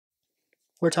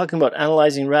We're talking about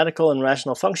analyzing radical and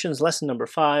rational functions, lesson number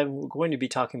 5. We're going to be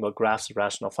talking about graphs of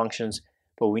rational functions,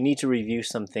 but we need to review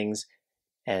some things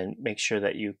and make sure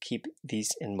that you keep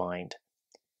these in mind.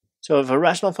 So if a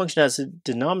rational function has a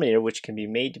denominator which can be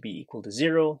made to be equal to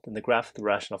 0, then the graph of the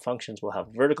rational functions will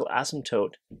have vertical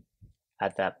asymptote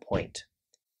at that point.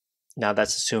 Now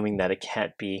that's assuming that it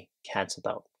can't be cancelled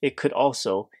out. It could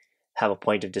also have a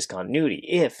point of discontinuity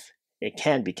if it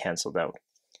can be cancelled out.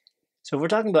 So if we're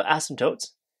talking about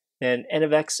asymptotes, then n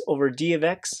of x over d of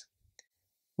x,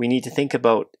 we need to think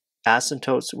about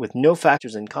asymptotes with no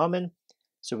factors in common.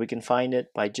 So we can find it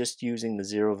by just using the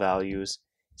 0 values.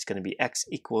 It's going to be x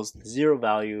equals the 0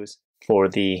 values for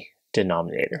the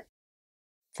denominator.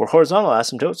 For horizontal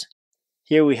asymptotes,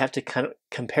 here we have to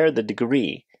compare the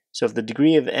degree. So if the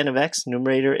degree of n of x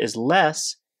numerator is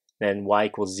less, then y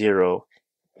equals 0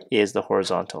 is the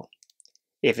horizontal.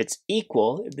 If it's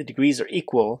equal, if the degrees are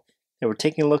equal, then we're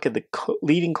taking a look at the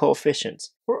leading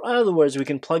coefficients. Or in other words, we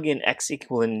can plug in x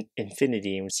equal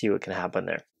infinity and see what can happen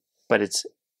there. But it's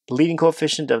the leading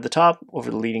coefficient of the top over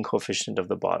the leading coefficient of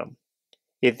the bottom.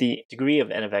 If the degree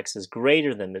of n of x is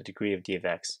greater than the degree of d of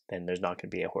x, then there's not going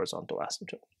to be a horizontal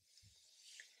asymptote.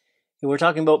 If we're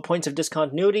talking about points of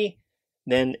discontinuity,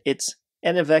 then it's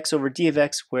n of x over d of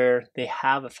x where they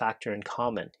have a factor in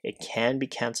common. It can be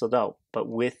cancelled out, but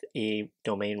with a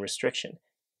domain restriction.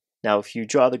 Now, if you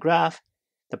draw the graph,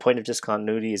 the point of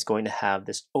discontinuity is going to have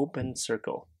this open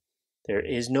circle. There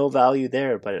is no value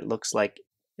there, but it looks like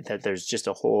that there's just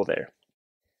a hole there.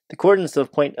 The coordinates of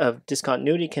the point of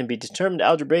discontinuity can be determined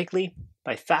algebraically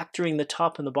by factoring the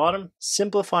top and the bottom,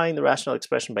 simplifying the rational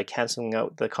expression by cancelling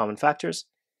out the common factors,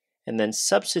 and then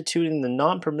substituting the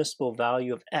non-permissible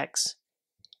value of x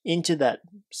into that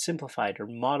simplified or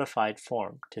modified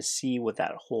form to see what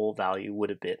that whole value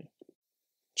would have been.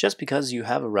 Just because you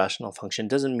have a rational function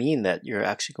doesn't mean that you're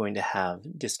actually going to have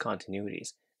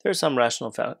discontinuities. There are some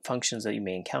rational functions that you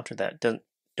may encounter that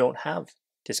don't have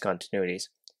discontinuities.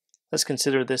 Let's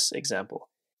consider this example.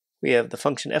 We have the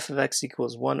function f of x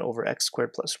equals 1 over x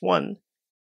squared plus 1.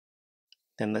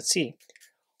 Then let's see,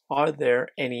 are there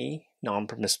any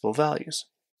non-permissible values?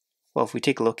 Well, if we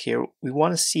take a look here, we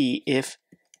want to see if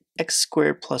x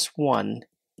squared plus 1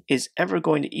 is ever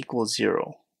going to equal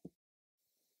 0.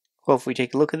 Well, if we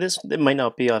take a look at this, it might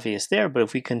not be obvious there, but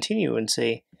if we continue and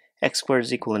say x squared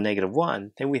is equal to negative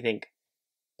 1, then we think,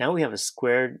 now we have a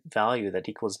squared value that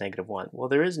equals negative 1. Well,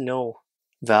 there is no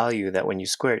value that when you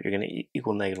square it, you're going to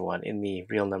equal negative 1 in the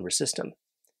real number system.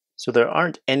 So there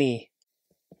aren't any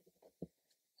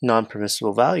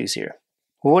non-permissible values here.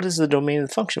 Well, what is the domain of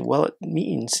the function? Well, it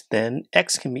means then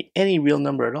x can be any real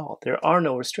number at all. There are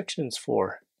no restrictions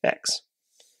for x.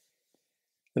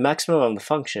 The maximum of the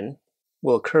function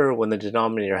will occur when the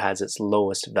denominator has its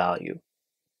lowest value.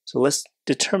 So let's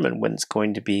determine when it's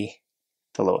going to be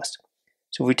the lowest.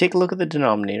 So if we take a look at the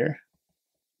denominator,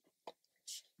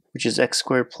 which is x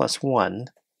squared plus 1,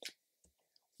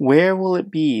 where will it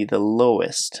be the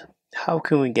lowest? How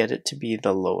can we get it to be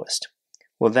the lowest?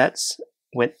 Well, that's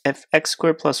when x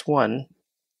squared plus 1,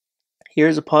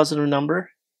 here's a positive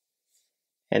number,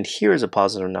 and here is a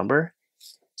positive number.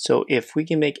 So if we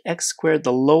can make x squared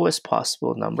the lowest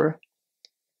possible number,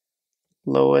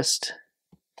 lowest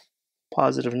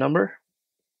positive number,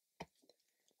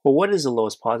 well, what is the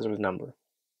lowest positive number?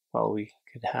 Well, we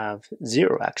could have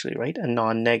 0 actually, right? A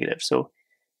non-negative. So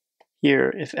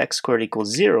here, if x squared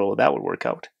equals 0, that would work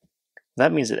out.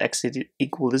 That means that x is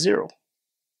equal to 0.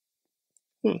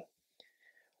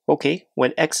 Okay,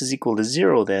 when x is equal to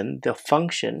 0, then the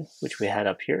function, which we had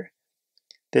up here,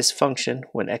 this function,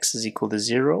 when x is equal to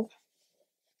 0,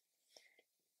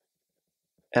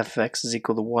 f of x is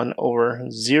equal to 1 over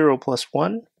 0 plus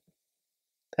 1,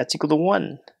 that's equal to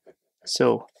 1.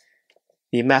 So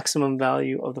the maximum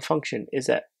value of the function is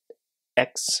at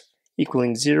x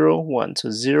equaling 0, 1.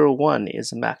 So 0, 1 is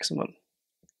the maximum.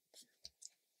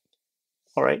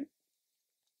 All right.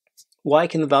 Why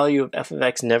can the value of f of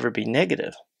x never be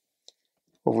negative?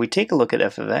 Well, if we take a look at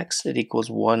f of x, it equals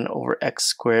 1 over x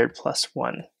squared plus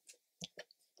 1.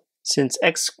 Since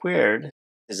x squared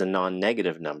is a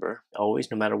non-negative number, always,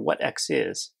 no matter what x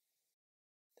is,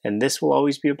 and this will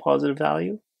always be a positive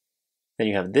value, then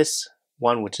you have this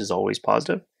 1, which is always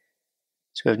positive.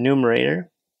 So we have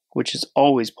numerator, which is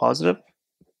always positive.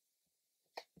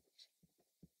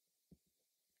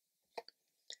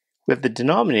 We have the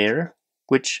denominator,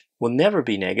 which will never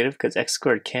be negative because x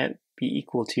squared can't be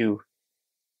equal to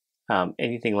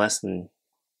anything less than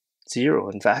 0,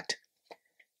 in fact.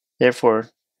 Therefore,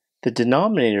 the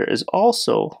denominator is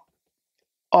also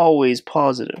always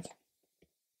positive.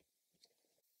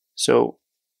 So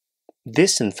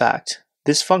this, in fact,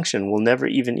 this function will never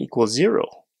even equal 0.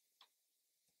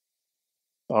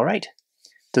 All right.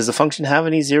 Does the function have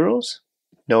any zeros?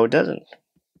 No, it doesn't.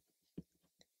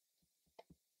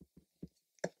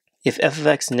 If f of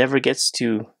x never gets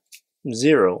to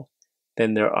 0,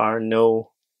 then there are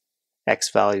no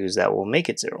x values that will make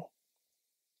it 0.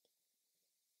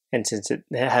 And since it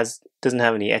doesn't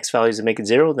have any x values to make it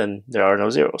 0, then there are no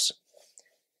zeros.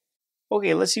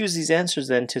 Okay, let's use these answers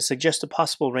then to suggest a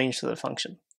possible range for the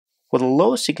function. Well, the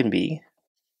lowest it can be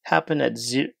happened at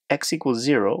x equals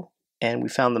 0, and we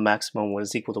found the maximum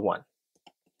was equal to 1.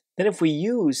 Then if we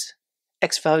use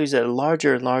x values that are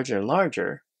larger and larger and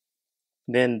larger,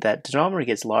 then that denominator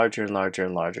gets larger and larger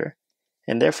and larger,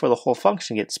 and therefore the whole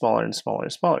function gets smaller and smaller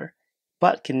and smaller,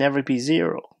 but can never be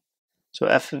 0. So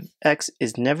f of x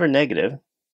is never negative,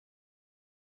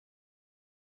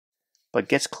 but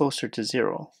gets closer to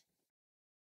 0.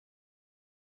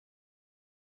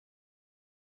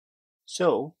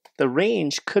 So the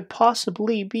range could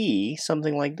possibly be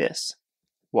something like this.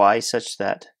 Y such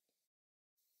that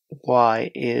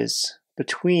y is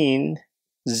between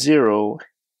 0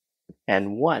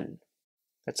 and 1.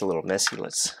 That's a little messy.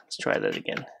 Let's try that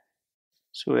again.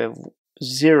 So we have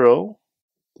 0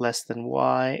 less than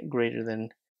y greater than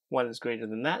 1 is greater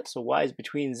than that. So y is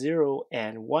between 0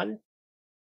 and 1.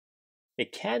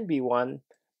 It can be 1,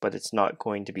 but it's not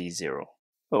going to be 0.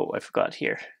 Oh, I forgot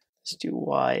here. Let's do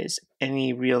y is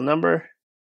any real number.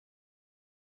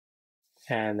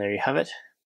 And there you have it.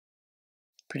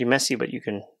 Pretty messy, but you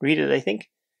can read it, I think.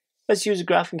 Let's use a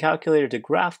graphing calculator to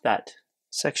graph that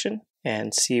section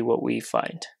and see what we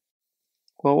find.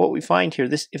 Well, what we find here,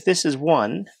 if this is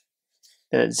 1,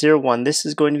 then at 0, 1, this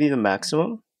is going to be the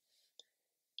maximum.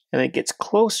 And it gets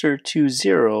closer to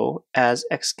 0 as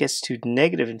x gets to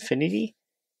negative infinity,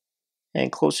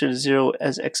 and closer to 0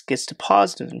 as x gets to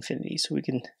positive infinity. So we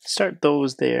can start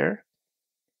those there.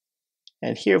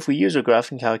 And here, if we use our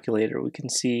graphing calculator, we can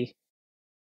see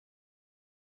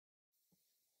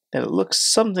that it looks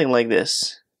something like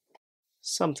this.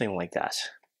 Something like that.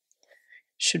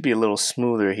 Should be a little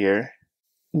smoother here.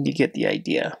 You get the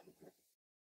idea.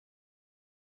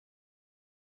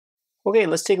 Okay,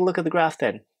 let's take a look at the graph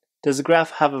then. Does the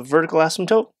graph have a vertical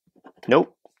asymptote?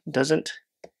 Nope, it doesn't.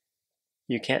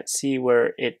 You can't see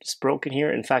where it's broken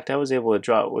here. In fact, I was able to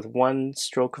draw it with one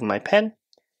stroke of my pen.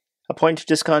 A point of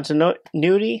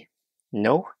discontinuity?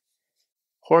 No.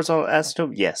 Horizontal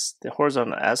asymptote? Yes. The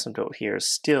horizontal asymptote here is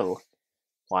still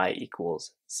y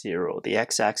equals 0. The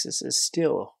x-axis is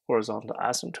still horizontal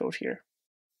asymptote here.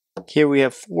 Here we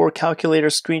have 4 calculator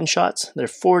screenshots. There are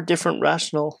 4 different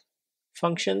rational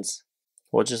functions.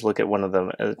 We'll just look at one of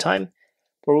them at a time.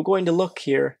 But we're going to look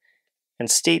here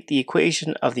and state the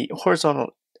equation of the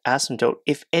horizontal asymptote,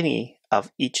 if any,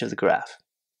 of each of the graph.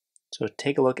 So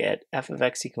take a look at f of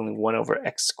x equaling 1 over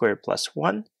x squared plus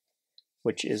 1,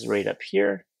 which is right up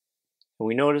here. And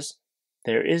we notice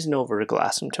there is no vertical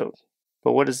asymptote.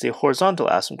 But what is the horizontal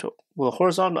asymptote? Well, the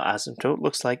horizontal asymptote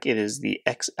looks like it is the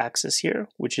x-axis here,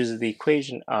 which is the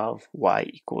equation of y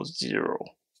equals 0.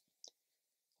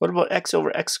 What about x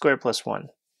over x squared plus 1,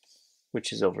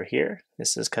 which is over here?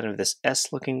 This is kind of this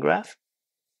S-looking graph.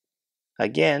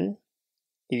 Again,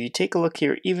 if you take a look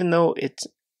here, even though it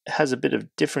has a bit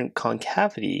of different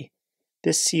concavity,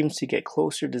 this seems to get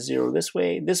closer to 0 this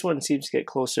way. This one seems to get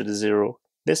closer to 0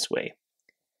 this way.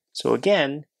 So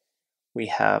again, we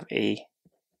have a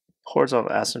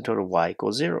horizontal asymptote of y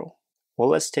equals 0. Well,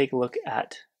 let's take a look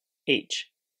at h.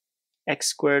 X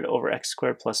squared over x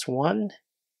squared plus 1.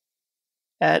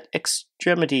 At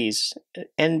extremities,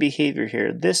 end behavior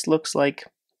here, that looks like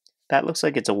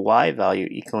it's a y value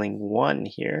equaling 1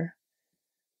 here.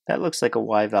 That looks like a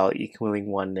y value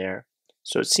equaling 1 there.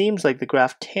 So it seems like the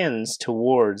graph tends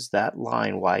towards that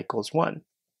line y equals 1.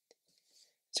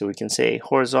 So we can say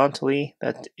horizontally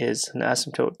that is an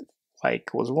asymptote y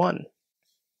equals 1.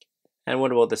 And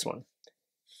what about this one?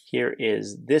 Here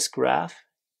is this graph,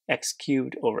 x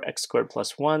cubed over x squared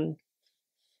plus 1.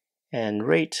 And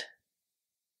right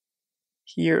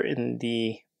here in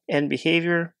the end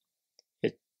behavior,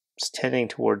 it's tending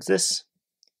towards this.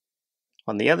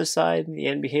 On the other side, the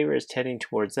end behavior is tending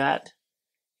towards that.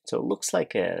 So it looks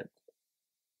like an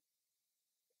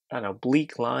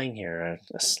oblique line here,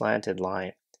 a slanted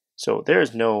line. So there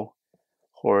is no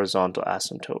horizontal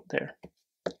asymptote there.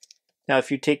 Now,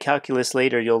 if you take calculus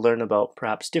later, you'll learn about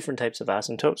perhaps different types of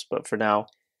asymptotes, but for now,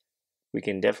 we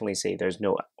can definitely say there's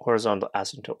no horizontal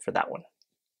asymptote for that one.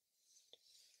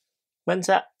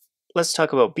 Let's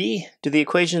talk about B. Do the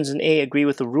equations in A agree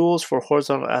with the rules for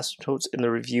horizontal asymptotes in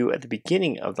the review at the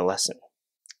beginning of the lesson?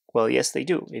 Well, yes, they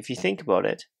do. If you think about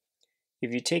it,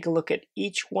 if you take a look at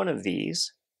each one of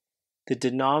these the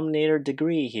denominator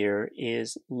degree here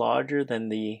is larger than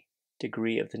the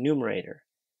degree of the numerator.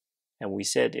 And we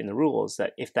said in the rules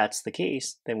that if that's the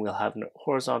case, then we'll have a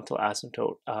horizontal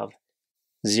asymptote of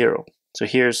 0. So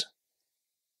here's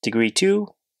degree 2,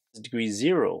 degree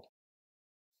 0,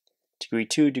 degree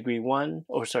 2, degree 1,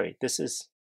 or sorry, this is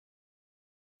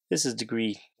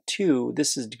degree 2,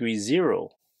 this is degree 0.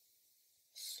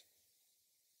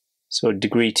 So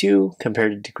degree 2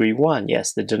 compared to degree 1,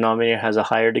 yes, the denominator has a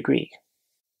higher degree.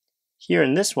 Here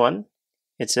in this one,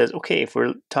 it says, okay, if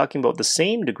we're talking about the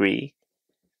same degree,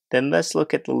 then let's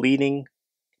look at the leading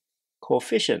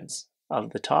coefficients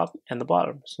of the top and the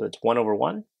bottom. So it's 1 over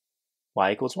 1,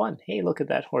 y equals 1. Hey, look at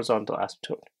that horizontal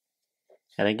asymptote.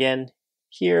 And again,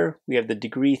 here we have the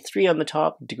degree 3 on the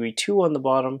top, degree 2 on the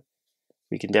bottom.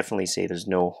 We can definitely say there's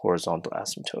no horizontal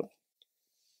asymptote.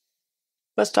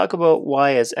 Let's talk about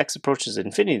why as x approaches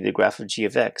infinity, the graph of g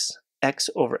of x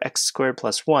over x squared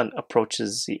plus 1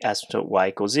 approaches the asymptote y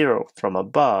equals 0 from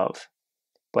above,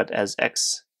 but as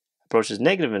x approaches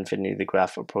negative infinity, the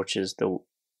graph approaches the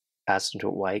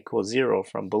asymptote y equals 0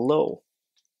 from below.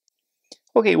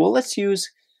 Okay, well, let's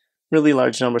use really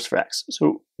large numbers for x.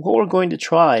 So what we're going to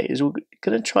try is we're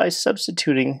going to try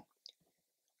substituting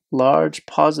large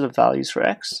positive values for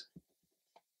x.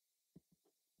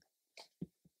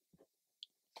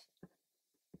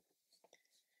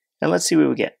 And let's see what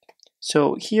we get.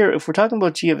 So here, if we're talking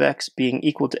about g of x being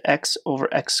equal to x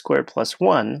over x squared plus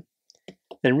 1,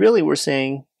 then really we're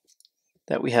saying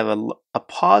that we have a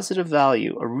positive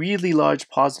value, a really large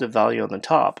positive value on the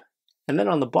top. And then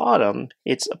on the bottom,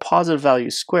 it's a positive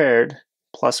value squared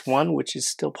plus 1, which is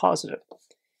still positive.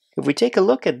 If we take a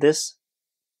look at this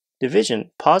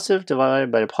division, positive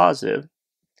divided by positive,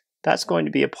 that's going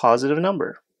to be a positive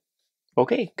number.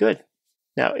 Okay, good.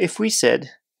 Now, if we said,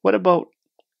 what about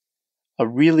a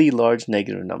really large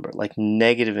negative number, like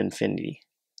negative infinity,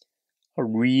 a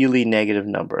really negative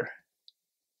number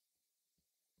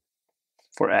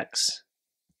for x?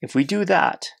 If we do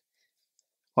that,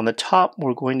 on the top,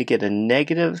 we're going to get a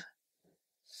negative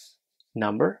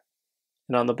number,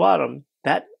 and on the bottom,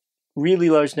 that really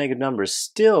large negative number is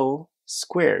still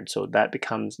squared, so that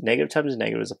becomes negative times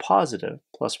negative is a positive,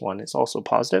 plus 1 is also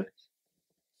positive.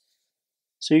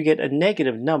 So you get a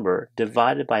negative number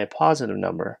divided by a positive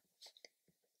number,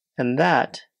 and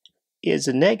that is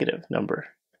a negative number.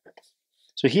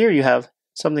 So here you have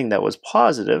something that was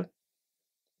positive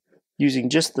using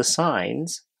just the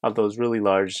signs of those really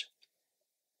large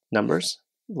numbers,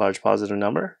 large positive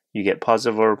number. You get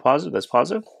positive over positive, that's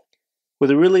positive.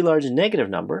 With a really large negative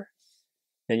number,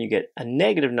 then you get a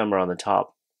negative number on the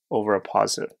top over a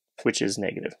positive, which is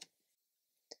negative.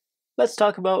 Let's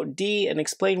talk about D and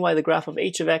explain why the graph of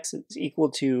h of x is equal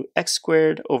to x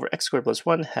squared over x squared plus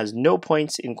 1 has no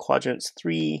points in quadrants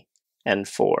 3 and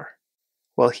 4.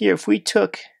 Well, here, if we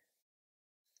took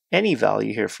any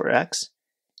value here for x,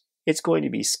 it's going to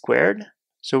be squared.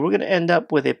 So we're going to end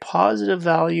up with a positive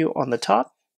value on the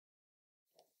top.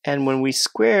 And when we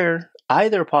square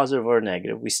either positive or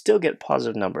negative, we still get a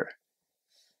positive number.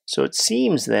 So it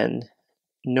seems then,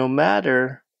 no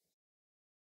matter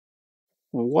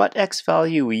what x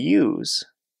value we use,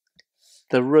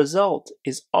 the result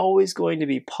is always going to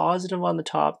be positive on the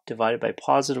top divided by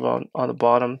positive on the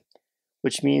bottom,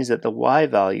 which means that the y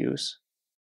values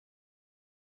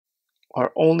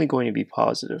are only going to be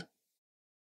positive.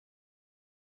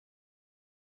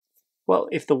 Well,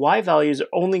 if the y values are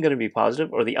only going to be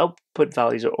positive, or the output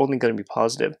values are only going to be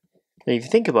positive, then if you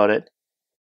think about it,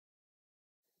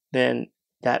 then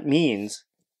that means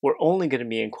we're only going to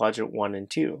be in quadrant 1 and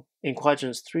 2. In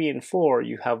quadrants 3 and 4,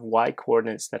 you have y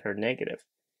coordinates that are negative,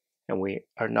 and we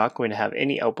are not going to have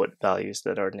any output values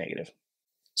that are negative.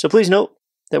 So please note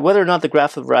that whether or not the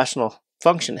graph of a rational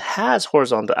function has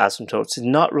horizontal asymptotes is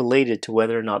not related to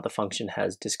whether or not the function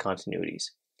has discontinuities.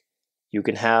 You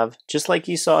can have, just like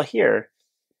you saw here,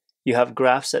 you have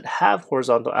graphs that have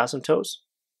horizontal asymptotes,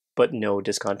 but no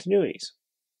discontinuities.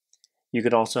 You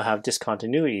can also have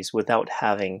discontinuities without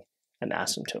having an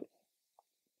asymptote.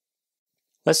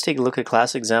 Let's take a look at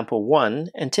class example 1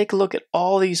 and take a look at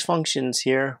all these functions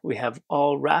here. We have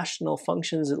all rational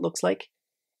functions, it looks like.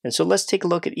 And so let's take a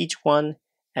look at each one,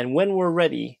 and when we're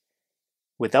ready,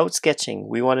 without sketching,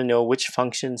 we want to know which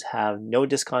functions have no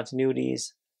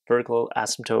discontinuities, vertical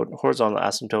asymptote, horizontal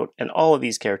asymptote, and all of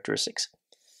these characteristics.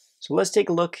 So let's take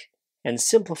a look and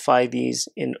simplify these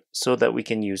so that we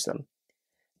can use them.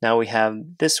 Now we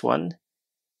have this one.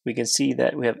 We can see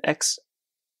that we have x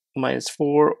minus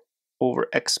 4 over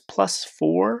x plus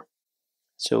 4.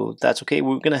 So that's okay.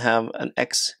 We're going to have an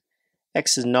x.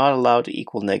 X is not allowed to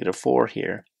equal negative 4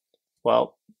 here.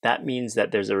 Well, that means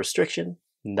that there's a restriction.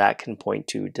 that can point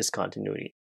to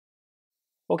discontinuity.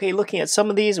 Okay, looking at some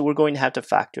of these, we're going to have to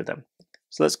factor them.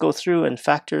 So let's go through and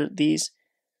factor these.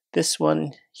 This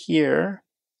one here,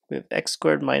 we have x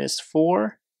squared minus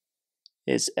 4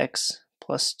 is x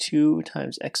plus 2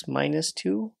 times x minus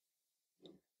 2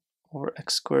 over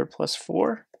x squared plus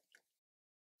 4.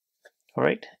 All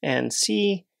right, and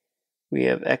C, we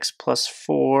have x plus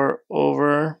 4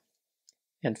 over,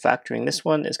 and factoring this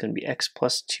one is going to be x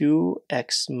plus 2,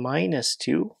 x minus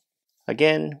 2.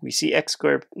 Again, we see x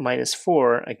squared minus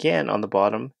 4 again on the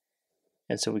bottom,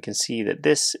 and so we can see that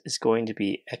this is going to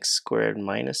be x squared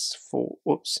minus 4.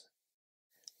 Whoops.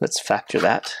 Let's factor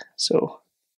that. So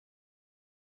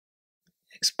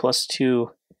x plus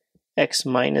 2, x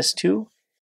minus 2.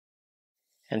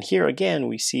 And here again,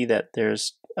 we see that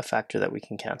there's a factor that we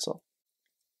can cancel.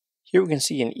 Here we can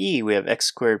see in E, we have x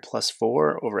squared plus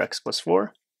 4 over x plus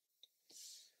 4.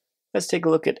 Let's take a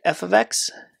look at f of x.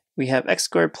 We have x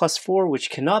squared plus 4, which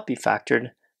cannot be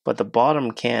factored, but the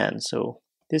bottom can. So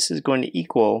this is going to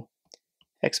equal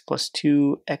x plus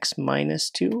 2, x minus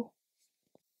 2.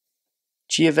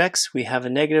 G of x, we have a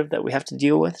negative that we have to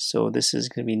deal with. So this is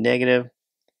going to be negative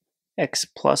x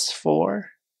plus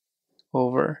 4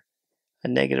 over a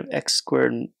negative x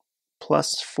squared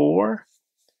plus 4.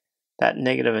 That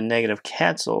negative and negative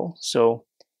cancel. So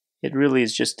it really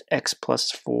is just x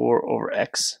plus 4 over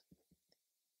x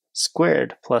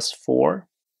squared plus 4.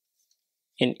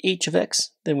 In h of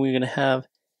x, then we're going to have,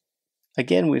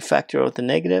 again, we factor out the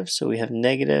negative. So we have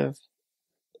negative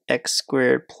x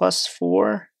squared plus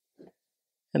 4.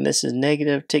 And this is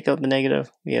negative. Take out the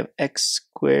negative. We have x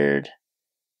squared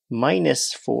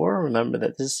minus 4. Remember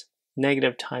that this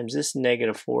negative times this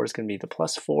negative 4 is going to be the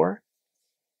plus 4.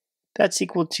 That's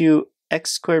equal to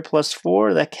x squared plus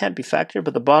 4. That can't be factored,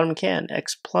 but the bottom can.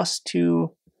 X plus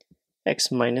 2,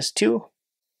 x minus 2.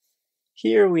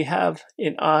 Here we have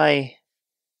in I,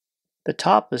 the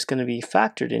top is going to be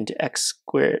factored into x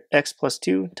squared, x plus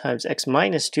 2 times x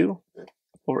minus 2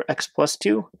 over x plus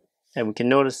 2. And we can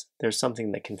notice there's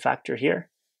something that can factor here.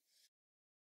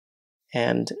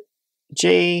 And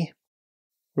J,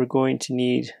 we're going to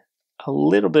need a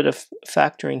little bit of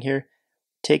factoring here.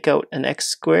 Take out an x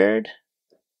squared.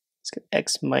 It's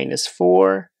x minus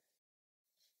 4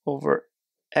 over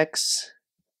x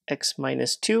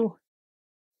minus 2.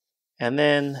 And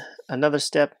then another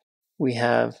step, we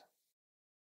have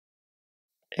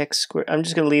x squared. I'm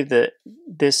just going to leave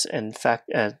this and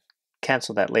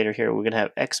cancel that later here. We're going to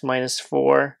have x minus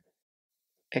 4,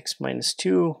 x minus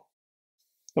 2.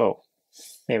 Oh,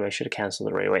 maybe I should have canceled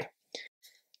it right away.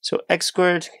 So x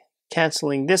squared,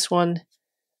 canceling this one,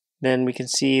 then we can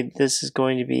see this is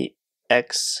going to be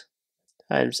x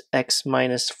times x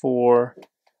minus 4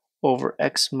 over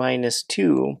x minus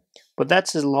 2, but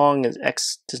that's as long as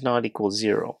x does not equal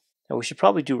 0. Now we should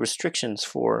probably do restrictions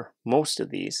for most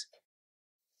of these.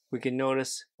 We can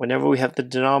notice whenever we have the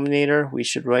denominator, we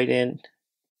should write in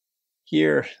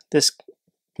here, this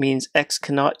means x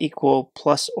cannot equal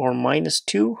plus or minus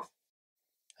 2.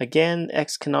 Again,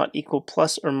 x cannot equal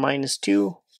plus or minus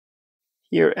 2.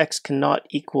 Here, x cannot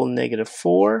equal negative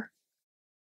 4.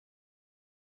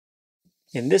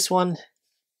 In this one,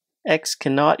 x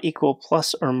cannot equal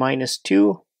plus or minus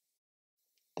 2.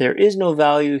 There is no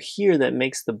value here that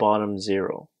makes the bottom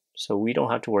 0, so we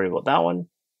don't have to worry about that one.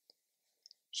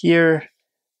 Here,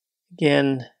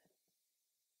 again,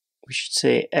 we should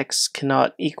say x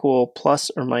cannot equal plus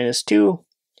or minus 2.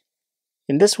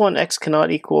 In this one, x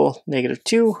cannot equal negative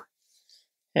 2.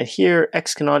 And here,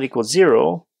 x cannot equal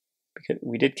 0, because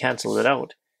we did cancel it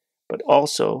out. But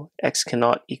also, x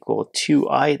cannot equal 2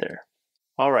 either.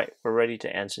 All right, we're ready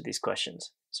to answer these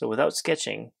questions. So without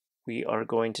sketching, we are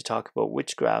going to talk about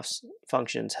which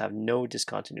functions have no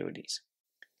discontinuities.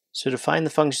 So to find the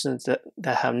functions that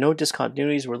have no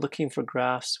discontinuities, we're looking for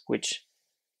graphs which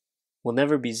will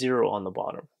never be 0 on the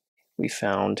bottom. We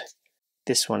found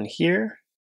this one here.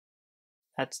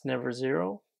 That's never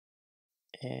 0.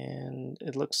 And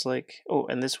it looks like, oh,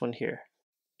 and this one here.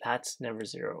 That's never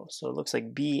 0. So it looks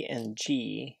like B and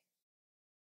G.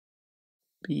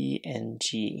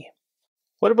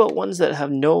 What about ones that have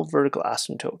no vertical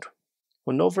asymptote?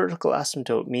 Well, no vertical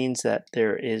asymptote means that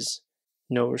there is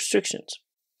no restrictions.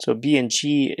 So B and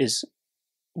G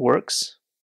works.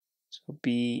 So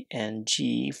B and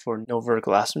G for no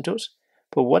vertical asymptotes.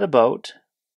 But what about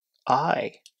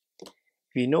I?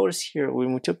 If you notice here,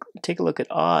 when we take a look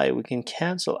at I, we can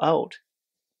cancel out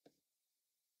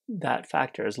that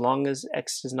factor. As long as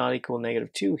x does not equal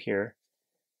negative 2 here,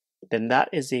 then that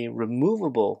is a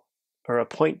removable, or a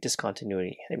point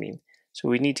discontinuity, So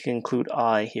we need to include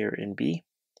I here in B.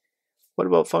 What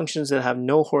about functions that have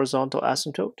no horizontal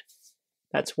asymptote?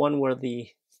 That's one where the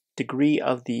degree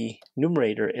of the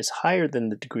numerator is higher than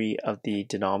the degree of the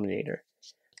denominator.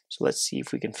 So let's see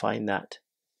if we can find that.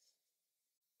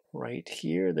 Right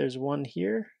here, there's one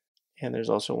here, and there's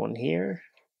also one here.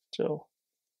 So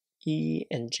E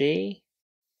and J,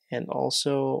 and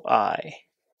also I,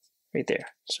 right there.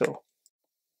 So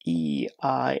E,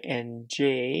 I, and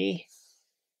J,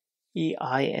 E,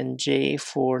 I, and J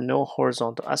for no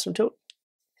horizontal asymptote.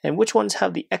 And which ones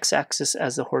have the x-axis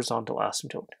as the horizontal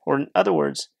asymptote? Or in other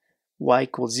words, y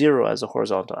equals 0 as a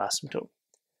horizontal asymptote.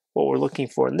 What we're looking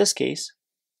for in this case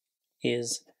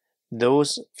is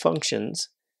those functions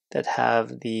that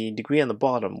have the degree on the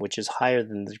bottom, which is higher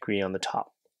than the degree on the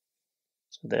top.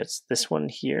 So that's this one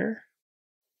here,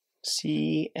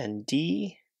 C and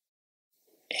D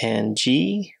and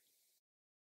G.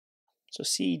 So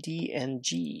C, D, and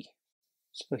G.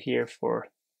 So here for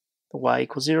the y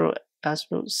equals 0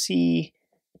 asymptote, C,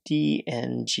 D,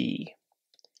 and G.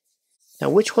 Now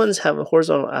which ones have a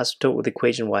horizontal asymptote with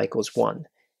equation y equals 1?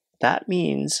 That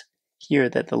means here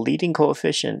that the leading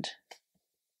coefficient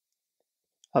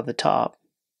of the top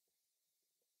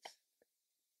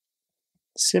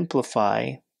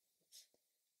simplify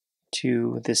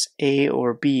to this A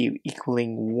or B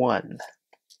equaling 1.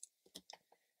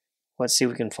 Let's see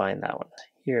if we can find that one.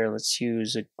 Here, let's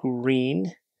use a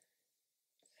green,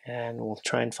 and we'll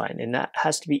try and find. And that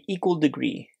has to be equal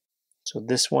degree. So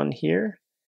this one here,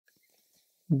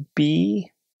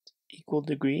 B equal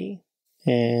degree,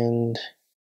 and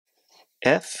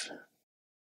F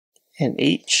and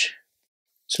H.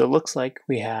 So it looks like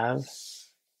we have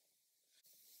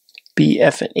B,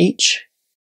 F, and H.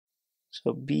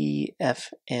 So B,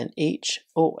 F, and H.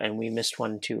 Oh, and we missed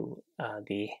one too.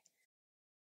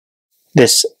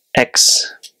 This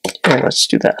X. Oh, let's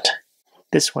do that.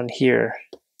 This one here,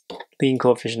 leading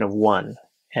coefficient of 1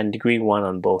 and degree 1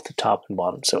 on both the top and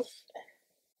bottom. So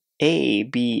A,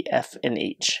 B, F, and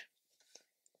H.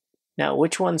 Now,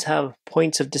 which ones have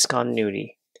points of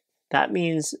discontinuity? That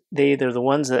means they're the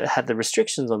ones that had the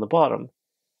restrictions on the bottom,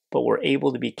 but were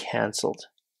able to be cancelled.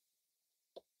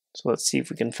 So let's see if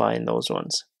we can find those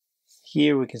ones.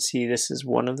 Here we can see this is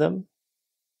one of them.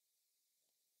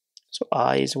 So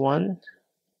I is one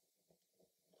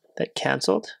that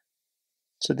cancelled.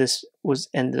 So this was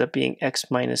ended up being x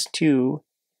minus 2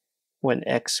 when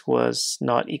x was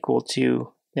not equal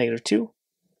to negative 2.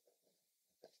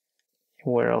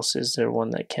 And where else is there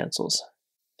one that cancels?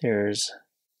 There's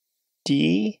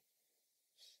D.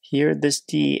 Here this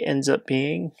D ends up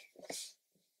being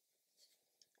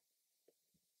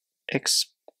x,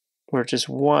 or just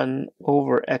 1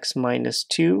 over x minus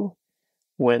 2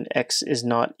 when x is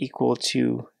not equal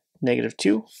to negative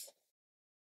 2.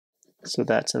 So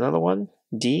that's another one,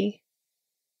 D.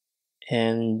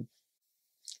 And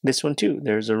this one too,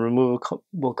 there's a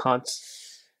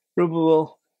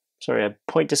a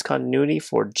point discontinuity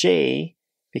for J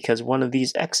because one of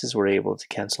these x's were able to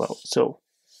cancel out. So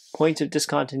points of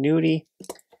discontinuity,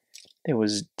 there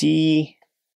was D,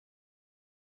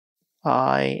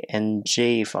 I, and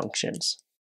J functions.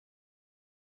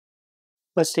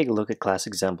 Let's take a look at class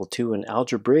example 2 and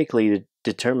algebraically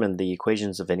determine the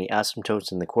equations of any asymptotes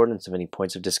and the coordinates of any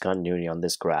points of discontinuity on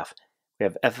this graph. We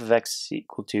have f of x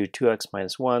equal to 2x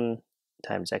minus 1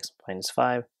 times x minus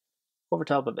 5 over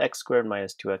top of x squared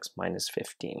minus 2x minus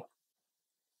 15.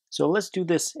 So let's do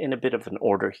this in a bit of an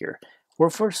order here. We're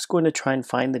first going to try and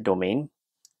find the domain,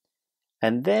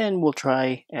 and then we'll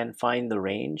try and find the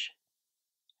range,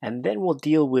 and then we'll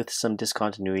deal with some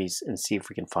discontinuities and see if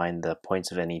we can find the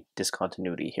points of any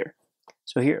discontinuity here.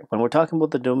 So here, when we're talking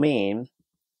about the domain,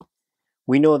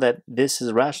 we know that this is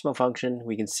a rational function.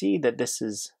 We can see that this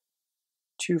is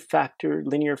two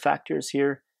linear factors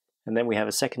here, and then we have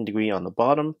a second degree on the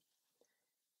bottom.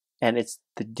 And it's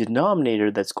the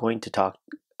denominator that's going to talk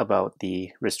about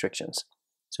the restrictions.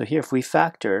 So here, if we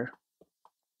factor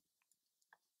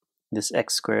this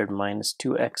x squared minus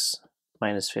 2x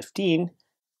minus 15,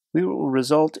 we will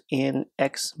result in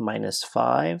x minus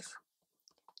 5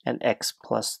 and x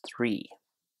plus 3.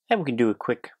 And we can do a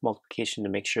quick multiplication to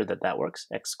make sure that that works.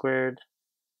 X squared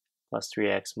plus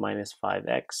 3x minus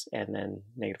 5x, and then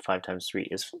negative 5 times 3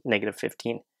 is negative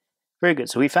 15. Very good.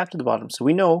 So we factor the bottom. So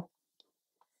we know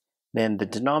then the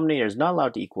denominator is not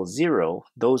allowed to equal 0.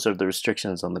 Those are the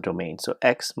restrictions on the domain. So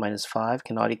x minus 5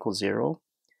 cannot equal 0.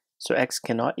 So x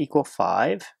cannot equal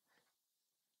 5.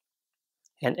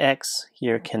 And x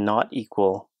here cannot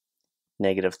equal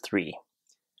negative 3.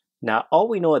 Now, all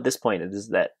we know at this point is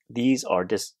that these are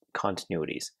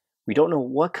discontinuities. We don't know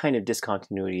what kind of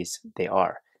discontinuities they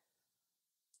are.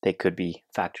 They could be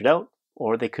factored out,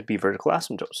 or they could be vertical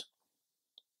asymptotes.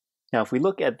 Now, if we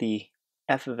look at the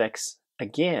f of x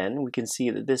again, we can see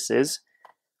that this is,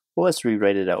 well, let's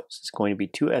rewrite it out. So it's going to be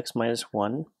 2x minus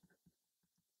 1,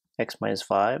 x minus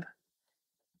 5.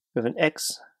 We have an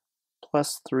x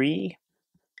plus 3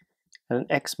 and an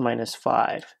x minus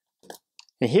 5.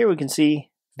 And here we can see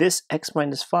this x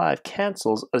minus 5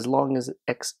 cancels as long as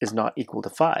x is not equal to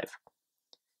 5.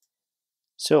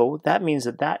 So that means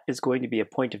that that is going to be a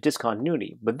point of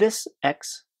discontinuity. But this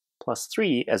x plus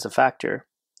 3 as a factor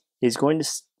is going to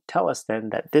tell us then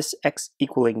that this x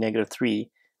equaling negative 3,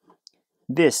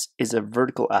 this is a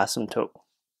vertical asymptote.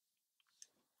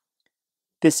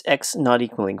 This x not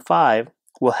equaling 5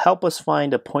 will help us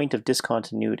find a point of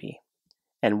discontinuity.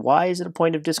 And why is it a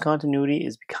point of discontinuity?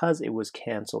 Is because it was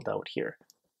cancelled out here.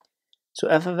 So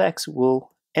f of x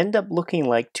will end up looking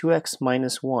like 2x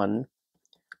minus 1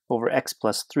 over x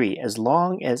plus 3 as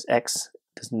long as x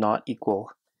does not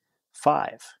equal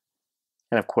 5.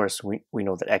 And of course, we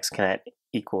know that x cannot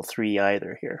equal 3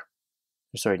 either here.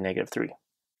 Sorry, negative 3.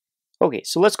 Okay,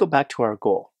 so let's go back to our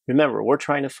goal. Remember, we're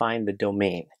trying to find the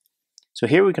domain. So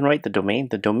here we can write the domain.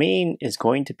 The domain is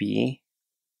going to be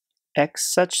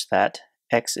x such that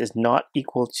x is not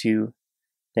equal to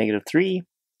negative 3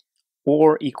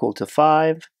 or equal to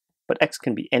 5, but x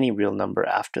can be any real number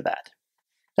after that.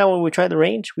 Now when we try the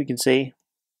range, we can say,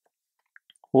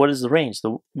 what is the range?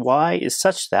 The y is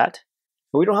such that,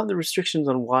 but we don't have the restrictions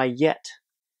on y yet.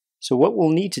 So what we'll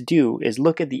need to do is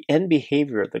look at the end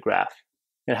behavior of the graph.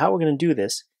 And how we're going to do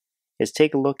this is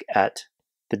take a look at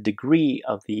the degree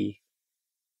of the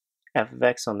f of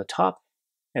x on the top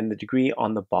and the degree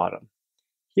on the bottom.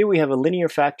 Here we have a linear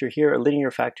factor here, a linear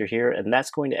factor here, and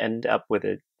that's going to end up with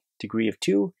a degree of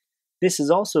 2. This is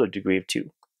also a degree of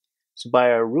 2. So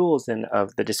by our rules then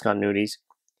of the discontinuities,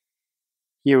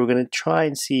 here we're going to try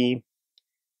and see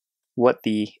what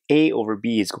the a over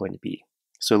b is going to be.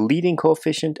 So leading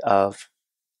coefficient of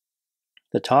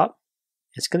the top,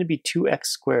 it's going to be 2x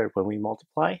squared when we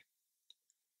multiply.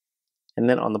 And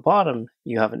then on the bottom,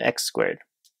 you have an x squared.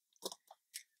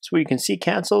 So what you can see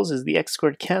cancels is the x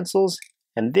squared cancels,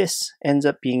 and this ends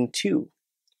up being 2.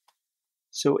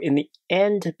 So in the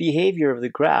end behavior of the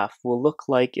graph will look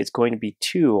like it's going to be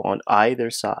 2 on either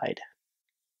side.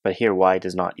 But here y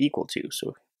does not equal 2.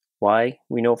 So y,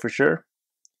 we know for sure,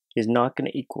 is not going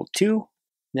to equal 2.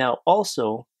 Now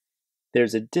also,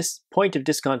 there's a point of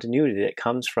discontinuity that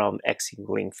comes from x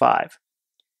equaling 5.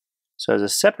 So as a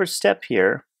separate step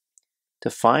here, to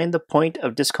find the point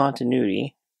of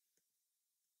discontinuity,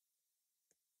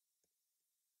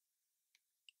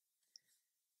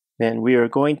 then we are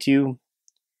going to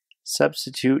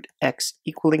substitute x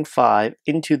equaling 5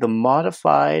 into the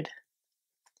modified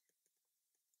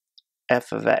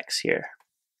f of x here.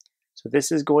 So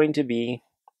this is going to be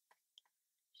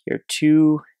here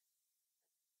 2x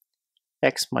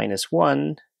minus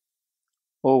 1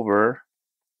 over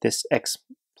this x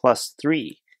plus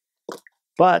 3.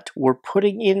 But we're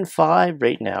putting in 5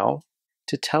 right now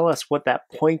to tell us what that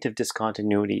point of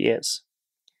discontinuity is.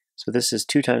 So this is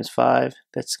 2 times 5,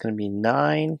 that's going to be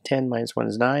 9, 10 minus 1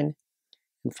 is 9,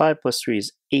 and 5 plus 3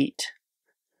 is 8.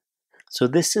 So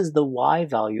this is the y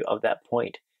value of that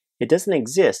point. It doesn't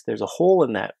exist, there's a hole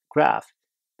in that graph,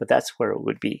 but that's where it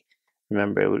would be.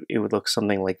 Remember, it would look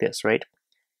something like this, right?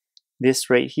 This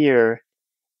right here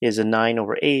is a 9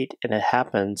 over 8, and it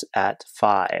happens at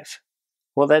 5.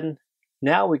 Well then,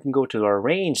 now we can go to our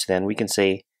range then. We can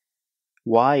say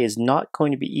y is not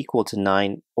going to be equal to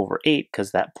 9 over 8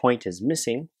 because that point is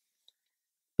missing.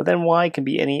 But then y can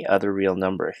be any other real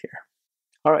number here.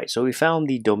 All right, so we found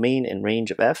the domain and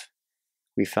range of f.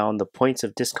 We found the points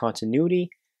of discontinuity.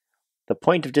 The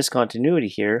point of discontinuity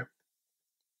here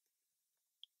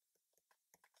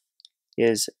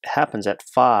happens at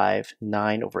 5,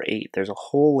 9 over 8. There's a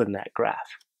hole in that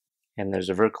graph. And there's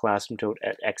a vertical asymptote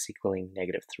at x equaling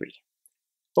negative 3.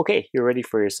 Okay, you're ready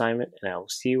for your assignment, and I will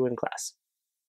see you in class.